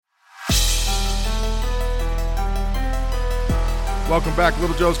Welcome back,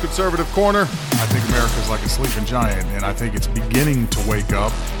 Little Joe's Conservative Corner. I think America's like a sleeping giant, and I think it's beginning to wake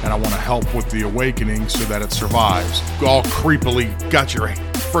up, and I want to help with the awakening so that it survives. All creepily got your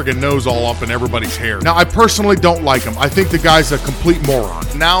friggin' nose all up in everybody's hair. Now, I personally don't like him. I think the guy's a complete moron.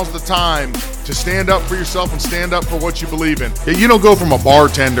 Now's the time to stand up for yourself and stand up for what you believe in. You don't go from a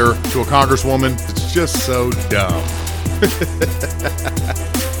bartender to a congresswoman. It's just so dumb.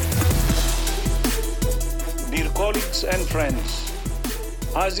 Dear colleagues and friends,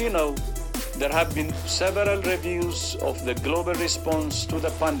 as you know, there have been several reviews of the global response to the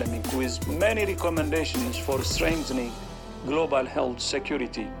pandemic with many recommendations for strengthening global health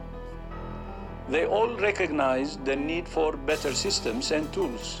security. They all recognize the need for better systems and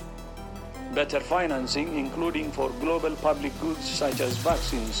tools, better financing, including for global public goods such as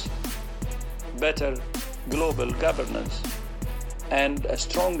vaccines, better global governance, and a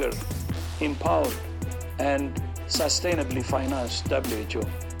stronger, empowered, and sustainably financed WHO.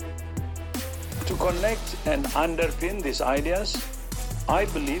 To connect and underpin these ideas, I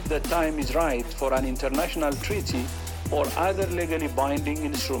believe the time is right for an international treaty or other legally binding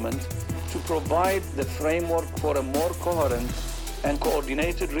instrument to provide the framework for a more coherent and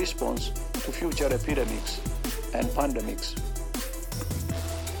coordinated response to future epidemics and pandemics.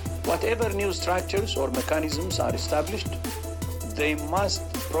 Whatever new structures or mechanisms are established, they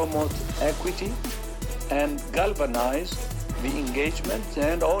must promote equity and galvanize the engagement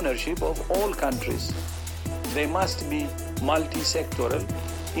and ownership of all countries. They must be multi-sectoral,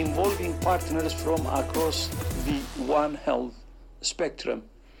 involving partners from across the One Health spectrum.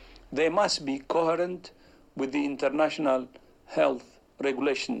 They must be coherent with the international health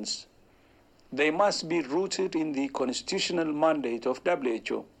regulations. They must be rooted in the constitutional mandate of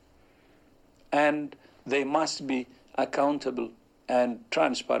WHO. And they must be accountable and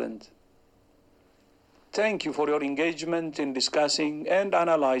transparent. Thank you for your engagement in discussing and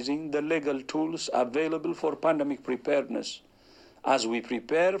analyzing the legal tools available for pandemic preparedness as we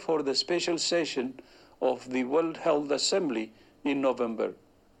prepare for the special session of the World Health Assembly in November.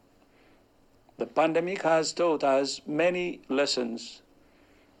 The pandemic has taught us many lessons.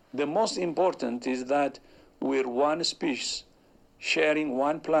 The most important is that we're one species sharing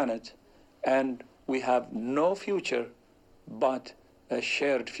one planet, and we have no future but a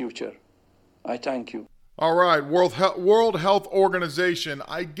shared future. I thank you. All right, World Health Organization.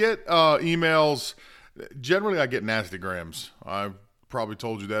 I get emails. Generally, I get nastygrams. I've probably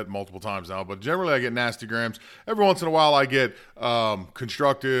told you that multiple times now, but generally I get nastygrams. Every once in a while I get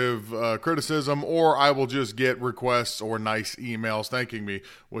constructive criticism, or I will just get requests or nice emails thanking me,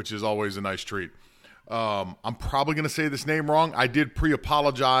 which is always a nice treat. I'm probably going to say this name wrong. I did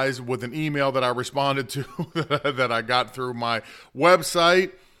pre-apologize with an email that I responded to that I got through my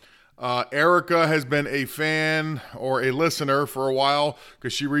website. Erica has been a fan or a listener for a while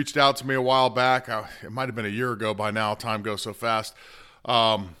because she reached out to me a while back. It might have been a year ago by now. Time goes so fast.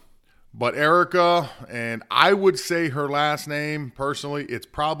 But Erica, and I would say her last name, personally, it's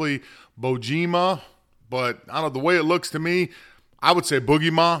probably Bojima, but I don't know, the way it looks to me, I would say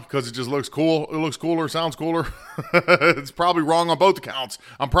Boogie Ma because it just looks cool. It looks cooler, sounds cooler. It's probably wrong on both accounts.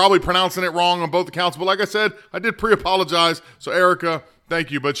 I'm probably pronouncing it wrong on both accounts, but like I said, I did pre-apologize. So Erica,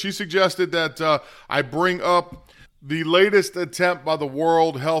 thank you. But she suggested that I bring up the latest attempt by the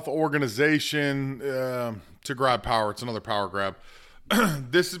World Health Organization to grab power. It's another power grab.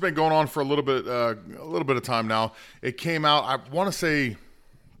 This has been going on for a little bit of time now. It came out, I want to say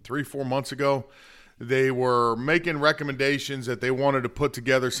 3-4 months ago. They were making recommendations that they wanted to put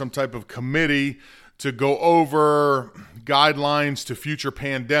together some type of committee to go over guidelines to future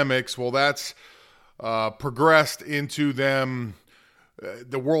pandemics. Well, that's progressed into them,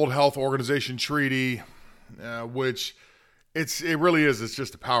 the World Health Organization treaty, which it really is. It's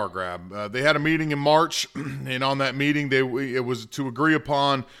just a power grab. They had a meeting in March, and on that meeting, it was to agree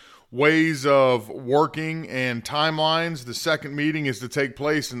upon ways of working and timelines. The second meeting is to take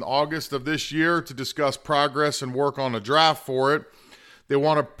place in August of this year to discuss progress and work on a draft for it. They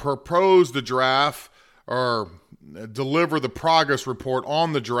want to propose the draft or deliver the progress report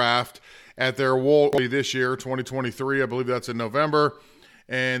on the draft at their World this year, 2023. I believe that's in November.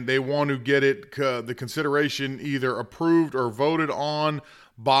 And they want to get it, the consideration either approved or voted on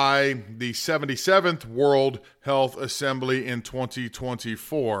by the 77th World Health Assembly in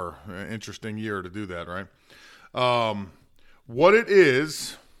 2024. Interesting year to do that, right? What it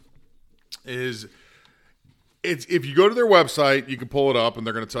is it's if you go to their website, you can pull it up and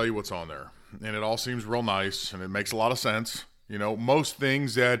they're going to tell you what's on there. And it all seems real nice and it makes a lot of sense. You know, most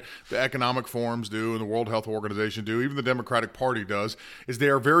things that the economic forums do and the World Health Organization do, even the Democratic Party does, is they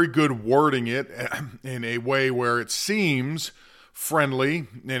are very good wording it in a way where it seems friendly,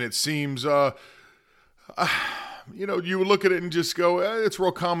 and it seems, you would look at it and just go, it's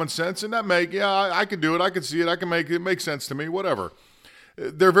real common sense, and I can do it, I can see it, I can make it make sense to me, whatever.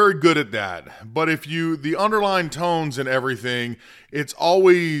 They're very good at that. But if the underlying tones and everything, it's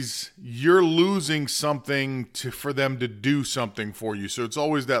always you're losing something for them to do something for you. So it's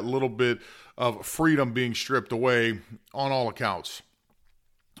always that little bit of freedom being stripped away on all accounts.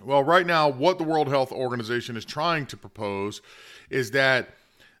 Well, right now, what the World Health Organization is trying to propose is that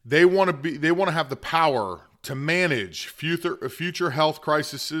they want to have the power to manage future health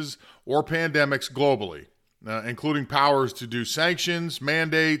crises or pandemics globally. Including powers to do sanctions,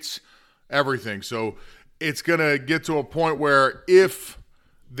 mandates, everything. So it's going to get to a point where if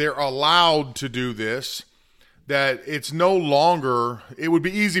they're allowed to do this, that it's no longer, it would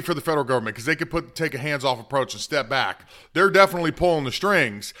be easy for the federal government because they could take a hands-off approach and step back. They're definitely pulling the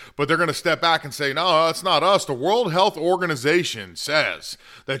strings, but they're going to step back and say, no, that's not us. The World Health Organization says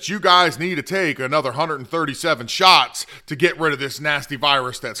that you guys need to take another 137 shots to get rid of this nasty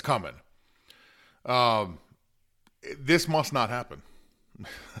virus that's coming. This must not happen.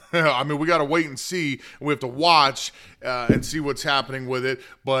 I mean, we got to wait and see. We have to watch and see what's happening with it.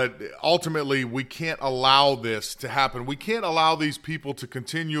 But ultimately, we can't allow this to happen. We can't allow these people to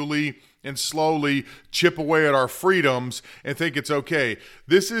continually and slowly chip away at our freedoms and think it's okay.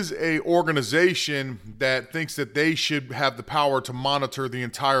 This is an organization that thinks that they should have the power to monitor the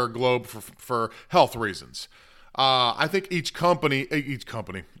entire globe for health reasons. I think each country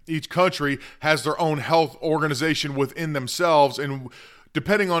has their own health organization within themselves, and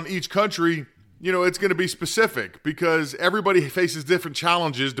depending on each country, it's going to be specific because everybody faces different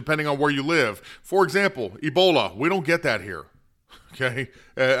challenges depending on where you live. For example, Ebola, we don't get that here. Okay,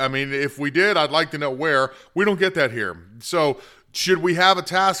 if we did, I'd like to know where. We don't get that here. So should we have a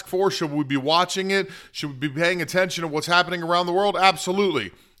task force? Should we be watching it? Should we be paying attention to what's happening around the world?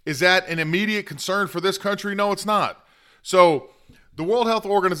 Absolutely. Is that an immediate concern for this country? No, it's not. So the World Health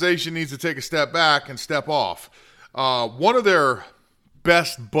Organization needs to take a step back and step off. One of their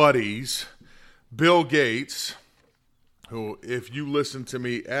best buddies, Bill Gates, who, if you listen to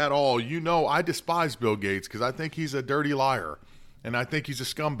me at all, I despise Bill Gates because I think he's a dirty liar, and I think he's a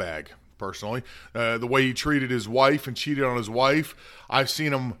scumbag. Personally, the way he treated his wife and cheated on his wife. I've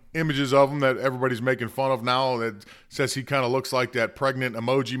seen images of him that everybody's making fun of now that says he kind of looks like that pregnant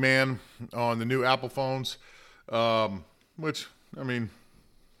emoji man on the new Apple phones, which, he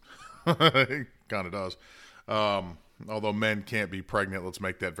kind of does. Although men can't be pregnant, let's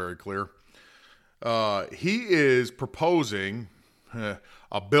make that very clear. He is proposing $1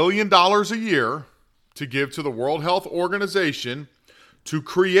 billion a year to give to the World Health Organization to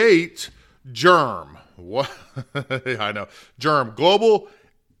create GERM. What? I know. GERM, Global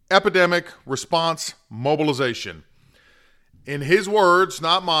Epidemic Response Mobilization. In his words,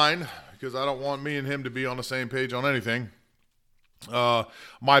 not mine, because I don't want me and him to be on the same page on anything.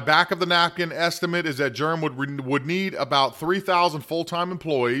 My back of the napkin estimate is that GERM would need about 3,000 full-time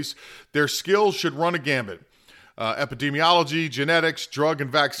employees. Their skills should run a gambit. Epidemiology, genetics, drug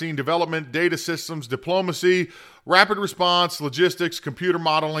and vaccine development, data systems, diplomacy, rapid response, logistics, computer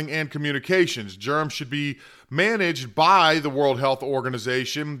modeling, and communications. GERM should be managed by the World Health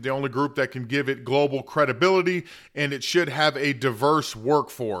Organization, the only group that can give it global credibility, and it should have a diverse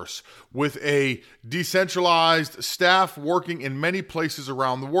workforce with a decentralized staff working in many places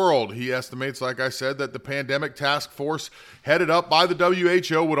around the world. He estimates, like I said, that the pandemic task force headed up by the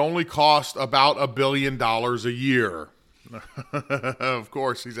WHO would only cost about $1 billion a year. Of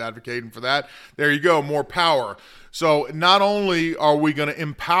course, he's advocating for that. There you go, more power. So not only are we going to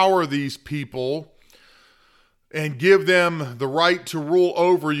empower these people and give them the right to rule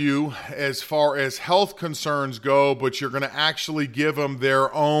over you as far as health concerns go, but you're going to actually give them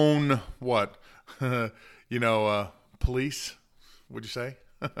their own, police, would you say?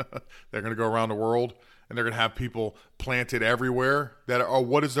 They're going to go around the world and they're going to have people planted everywhere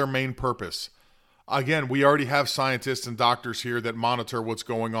what is their main purpose? Again, we already have scientists and doctors here that monitor what's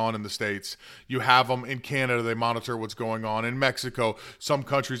going on in the States. You have them in Canada. They monitor what's going on in Mexico. Some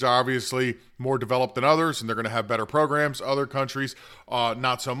countries are obviously more developed than others, and they're going to have better programs. Other countries,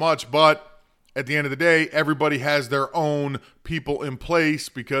 not so much. But at the end of the day, everybody has their own people in place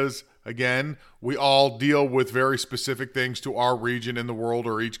because, again, we all deal with very specific things to our region in the world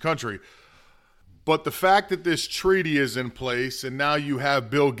or each country. But the fact that this treaty is in place and now you have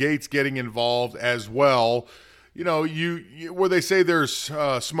Bill Gates getting involved as well, where they say there's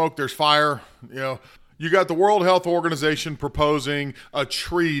smoke, there's fire, you got the World Health Organization proposing a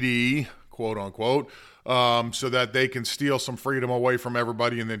treaty, quote unquote, so that they can steal some freedom away from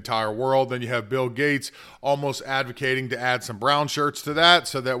everybody in the entire world. Then you have Bill Gates almost advocating to add some brown shirts to that,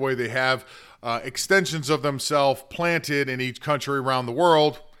 so that way they have extensions of themselves planted in each country around the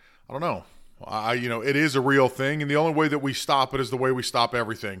world. I don't know. It is a real thing, and the only way that we stop it is the way we stop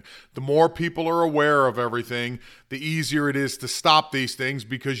everything. The more people are aware of everything, the easier it is to stop these things,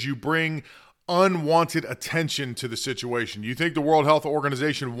 because you bring unwanted attention to the situation. You think the World Health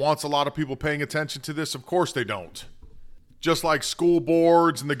Organization wants a lot of people paying attention to this? Of course they don't. Just like school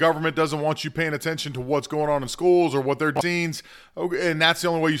boards and the government doesn't want you paying attention to what's going on in schools or what they're doing, and that's the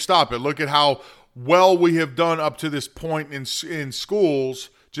only way you stop it. Look at how well we have done up to this point in schools,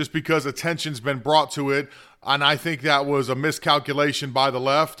 just because attention's been brought to it. And I think that was a miscalculation by the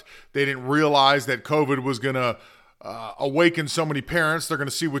left. They didn't realize that COVID was going to awaken so many parents. They're going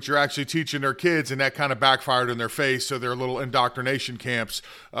to see what you're actually teaching their kids, and that kind of backfired in their face. So their little indoctrination camps,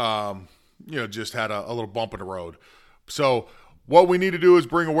 just had a little bump in the road. So what we need to do is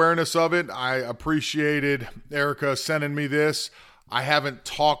bring awareness of it. I appreciated Erica sending me this. I haven't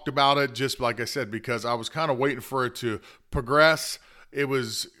talked about it, just like I said, because I was kind of waiting for it to progress. It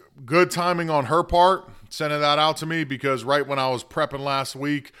was good timing on her part, sending that out to me, because right when I was prepping last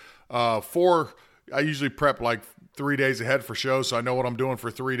week, I usually prep like 3 days ahead for shows, so I know what I'm doing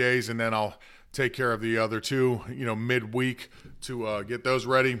for 3 days, and then I'll take care of the other two, midweek to get those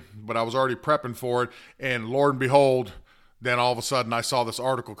ready. But I was already prepping for it, and Lord and behold, then all of a sudden I saw this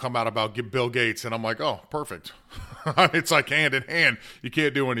article come out about Bill Gates, and I'm like, oh, perfect. It's like hand in hand. You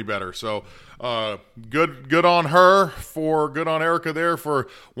can't do any better. So good on her, good on Erica there for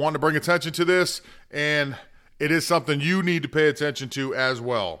wanting to bring attention to this, and it is something you need to pay attention to as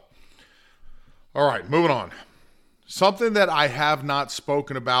well. All right, moving on. Something that I have not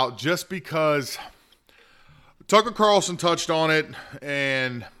spoken about, just because Tucker Carlson touched on it,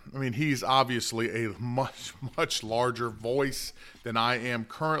 and I mean, he's obviously a much, much larger voice than I am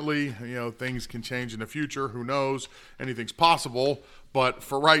currently. Things can change in the future. Who knows? Anything's possible. But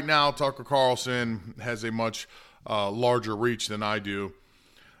for right now, Tucker Carlson has a much larger reach than I do.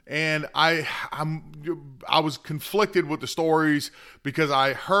 And I was conflicted with the stories, because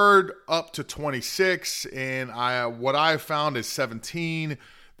I heard up to 26, and what I found is 17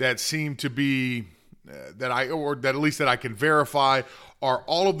 that seem to be that at least that I can verify are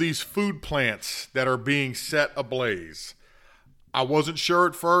all of these food plants that are being set ablaze. I wasn't sure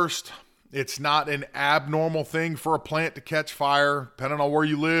at first. It's not an abnormal thing for a plant to catch fire, depending on where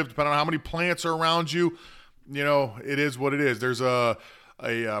you live, depending on how many plants are around you. It is what it is. There's a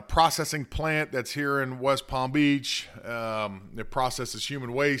processing plant that's here in West Palm Beach. It processes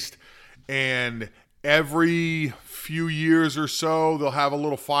human waste, and every few years or so, they'll have a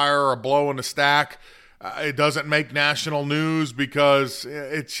little fire or a blow in the stack. It doesn't make national news because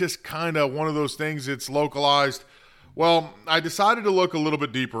it's just kind of one of those things. It's localized. Well, I decided to look a little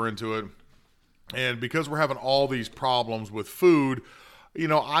bit deeper into it. And because we're having all these problems with food,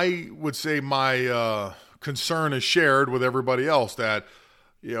 I would say my concern is shared with everybody else that,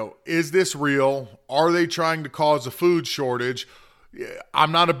 is this real? Are they trying to cause a food shortage?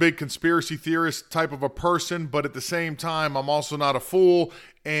 I'm not a big conspiracy theorist type of a person, but at the same time, I'm also not a fool.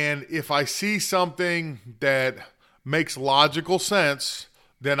 And if I see something that makes logical sense,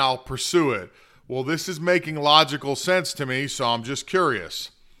 then I'll pursue it. Well, this is making logical sense to me, so I'm just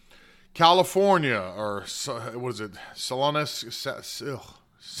curious. California, or what is it? Salinas,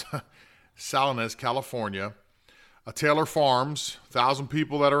 California. Taylor Farms, 1,000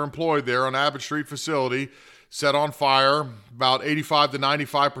 people that are employed there on Abbott Street facility, set on fire. About 85 to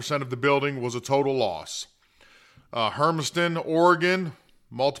 95% of the building was a total loss. Hermiston, Oregon,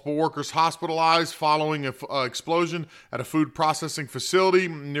 multiple workers hospitalized following an explosion at a food processing facility.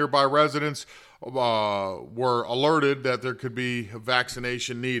 Nearby residents were alerted that there could be a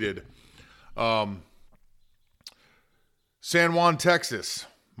vaccination needed. San Juan, Texas,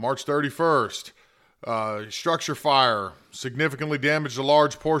 March 31st. Structure fire significantly damaged a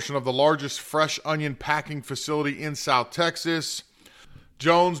large portion of the largest fresh onion packing facility in South Texas.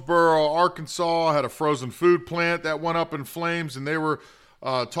 Jonesboro, Arkansas had a frozen food plant that went up in flames, and they were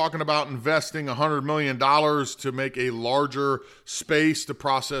talking about investing $100 million to make a larger space to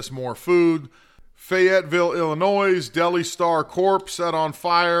process more food. Fayetteville, Illinois, Deli Star Corp set on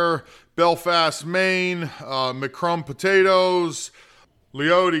fire. Belfast, Maine, McCrum Potatoes.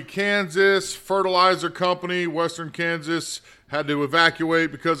 Leoti, Kansas, fertilizer company, Western Kansas, had to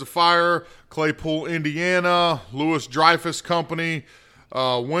evacuate because of fire. Claypool, Indiana, Lewis Dreyfus Company,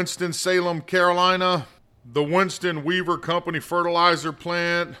 Winston-Salem, Carolina, the Winston Weaver Company fertilizer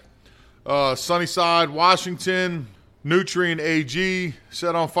plant, Sunnyside, Washington, Nutrient AG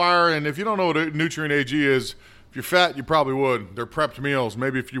set on fire. And if you don't know what a Nutrient AG is, if you're fat, you probably would. They're prepped meals.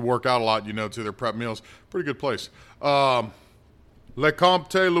 Maybe if you work out a lot, you know, too. They're prepped meals. Pretty good place. LeCompte,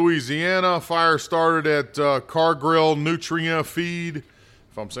 Louisiana. Fire started at Cargill Nutrient Feed,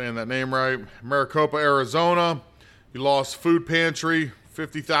 if I'm saying that name right. Maricopa, Arizona. You lost food pantry.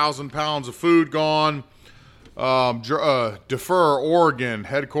 50,000 pounds of food gone. Defer, Oregon,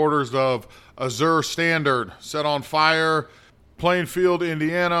 headquarters of Azure Standard, set on fire. Plainfield,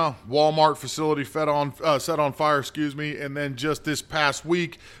 Indiana, Walmart facility set on fire, and then just this past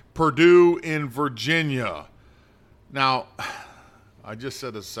week, Purdue in Virginia. Now, I just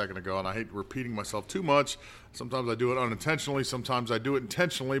said this a second ago, and I hate repeating myself too much. Sometimes I do it unintentionally, sometimes I do it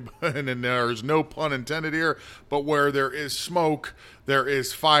intentionally, and then there's no pun intended here. But where there is smoke, there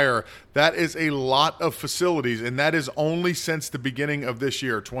is fire. That is a lot of facilities, and that is only since the beginning of this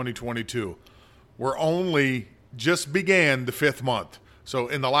year, 2022. We're only just began the 5th month. So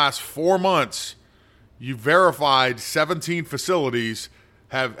in the last 4 months, you verified 17 facilities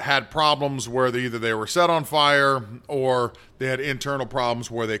have had problems where either they were set on fire or they had internal problems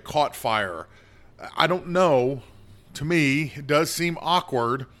where they caught fire. I don't know. To me, it does seem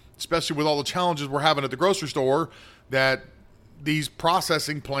awkward, especially with all the challenges we're having at the grocery store, that these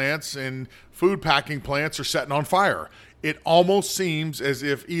processing plants and food packing plants are setting on fire. It almost seems as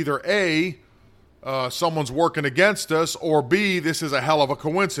if either A, someone's working against us, or B, this is a hell of a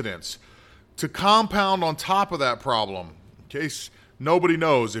coincidence. To compound on top of that problem, in case nobody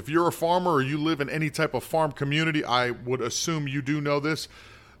knows, if you're a farmer or you live in any type of farm community, I would assume you do know this.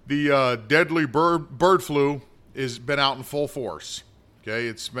 The deadly bird flu has been out in full force. Okay,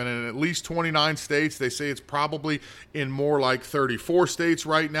 it's been in at least 29 states. They say it's probably in more like 34 states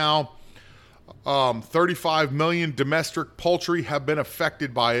right now. 35 million domestic poultry have been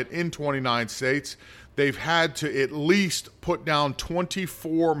affected by it in 29 states. They've had to at least put down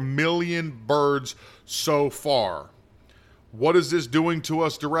 24 million birds so far. What is this doing to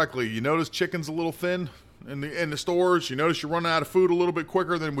us directly? You notice chicken's a little thin in the stores. You notice you're running out of food a little bit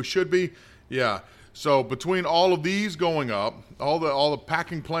quicker than we should be. Yeah. So between all of these going up, all the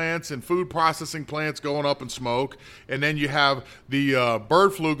packing plants and food processing plants going up in smoke, and then you have the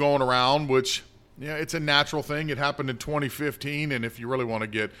bird flu going around, which, yeah, it's a natural thing. It happened in 2015, and if you really want to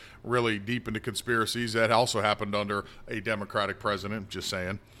get really deep into conspiracies, that also happened under a Democratic president. Just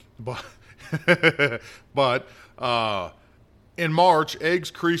saying, but in March, eggs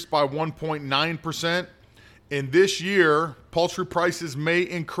increased by 1.9%. In this year, poultry prices may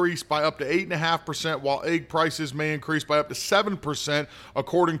increase by up to 8.5%, while egg prices may increase by up to 7%,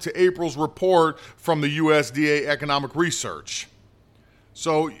 according to April's report from the USDA Economic Research.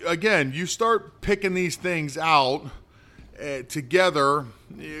 So, again, you start picking these things out together,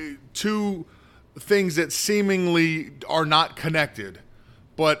 two things that seemingly are not connected,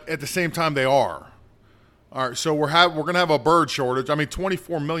 but at the same time they are. All right, so we're going to have a bird shortage. I mean,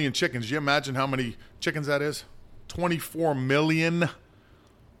 24 million chickens. Do you imagine how many chickens that is? 24 million.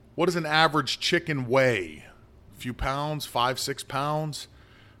 What does an average chicken weigh? A few pounds, 5-6 pounds.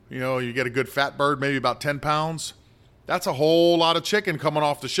 You know, you get a good fat bird, maybe about 10 pounds. That's a whole lot of chicken coming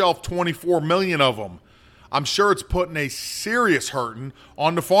off the shelf, 24 million of them. I'm sure it's putting a serious hurting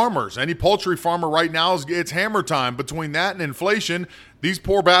on the farmers. Any poultry farmer right now, it's hammer time. Between that and inflation, these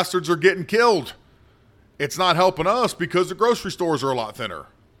poor bastards are getting killed. It's not helping us because the grocery stores are a lot thinner.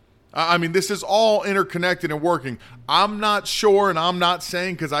 I mean, this is all interconnected and working. I'm not sure, and I'm not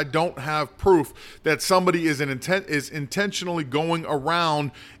saying, because I don't have proof, that somebody is intentionally going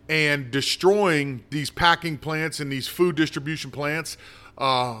around and destroying these packing plants and these food distribution plants.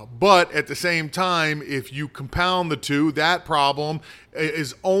 But at the same time, if you compound the two, that problem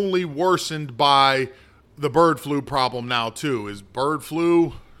is only worsened by the bird flu problem now, too. Is bird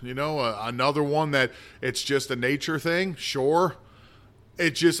flu, another one that it's just a nature thing? Sure.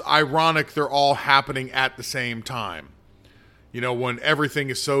 It's just ironic they're all happening at the same time. When everything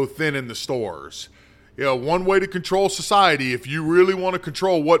is so thin in the stores. One way to control society, if you really want to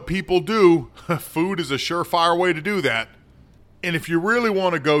control what people do, food is a surefire way to do that. And if you really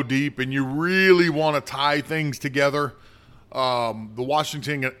want to go deep and you really want to tie things together, the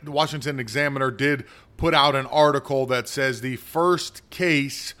Washington Examiner did put out an article that says the first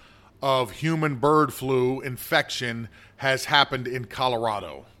case of human bird flu infection has happened in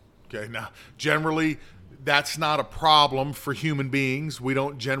Colorado. Okay, now generally that's not a problem for human beings. We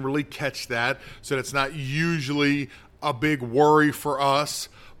don't generally catch that, so it's not usually a big worry for us.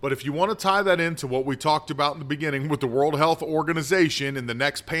 But if you want to tie that into what we talked about in the beginning with the World Health Organization and the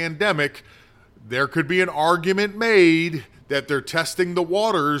next pandemic, there could be an argument made that they're testing the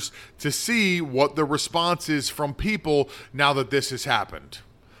waters to see what the response is from people now that this has happened.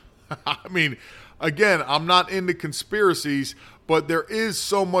 I mean, again, I'm not into conspiracies, but there is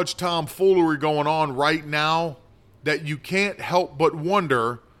so much tomfoolery going on right now that you can't help but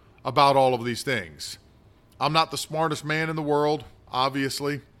wonder about all of these things. I'm not the smartest man in the world,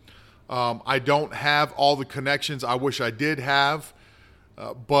 obviously. I don't have all the connections I wish I did have,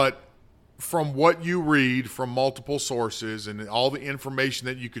 but from what you read from multiple sources and all the information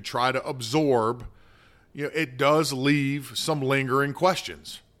that you could try to absorb, it does leave some lingering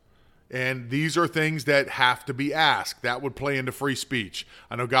questions. And these are things that have to be asked. That would play into free speech.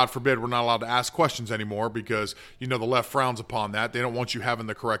 I know, God forbid, we're not allowed to ask questions anymore because, the left frowns upon that. They don't want you having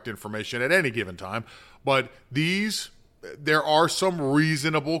the correct information at any given time. But there are some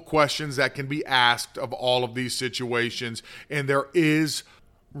reasonable questions that can be asked of all of these situations. And there is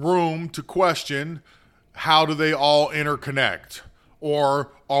room to question, how do they all interconnect?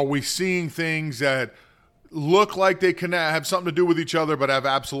 Or are we seeing things that look like they can have something to do with each other but have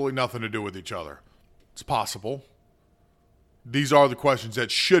absolutely nothing to do with each other? It's possible. These are the questions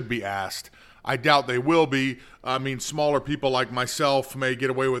that should be asked. I doubt they will be. I mean, smaller people like myself may get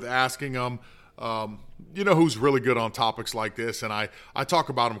away with asking them. Who's really good on topics like this, and I talk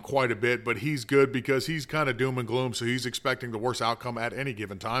about him quite a bit, but he's good because he's kind of doom and gloom, so he's expecting the worst outcome at any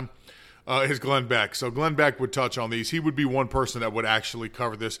given time. Is Glenn Beck. So Glenn Beck would touch on these. He would be one person that would actually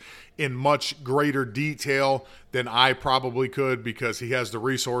cover this in much greater detail than I probably could because he has the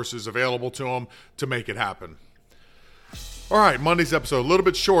resources available to him to make it happen. All right, Monday's episode, a little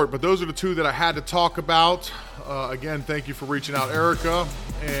bit short, but those are the two that I had to talk about. Again, thank you for reaching out, Erica.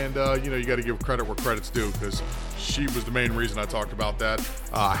 And, you got to give credit where credit's due because she was the main reason I talked about that.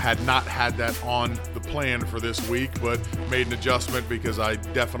 I had not had that on the plan for this week, but made an adjustment because I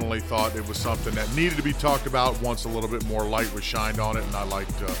definitely thought it was something that needed to be talked about once a little bit more light was shined on it, and I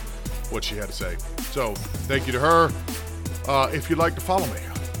liked what she had to say. So thank you to her. If you'd like to follow me,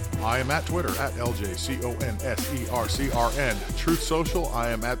 I am at Twitter at LJCONSERCRN. Truth Social, I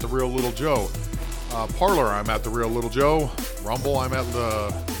am at The Real Little Joe. Parler, I'm at The Real Little Joe. Rumble, I'm at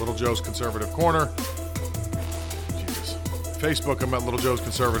the Little Joe's Conservative Corner. Jesus. Facebook, I'm at Little Joe's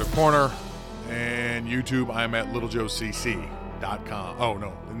Conservative Corner. And YouTube, I'm at littlejoecc.com. Oh,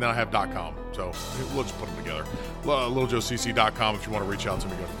 no. And then I have .com. So we'll just put them together. littlejoecc.com if you want to reach out to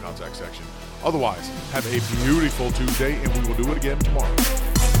me, go to the contact section. Otherwise, have a beautiful Tuesday, and we will do it again tomorrow.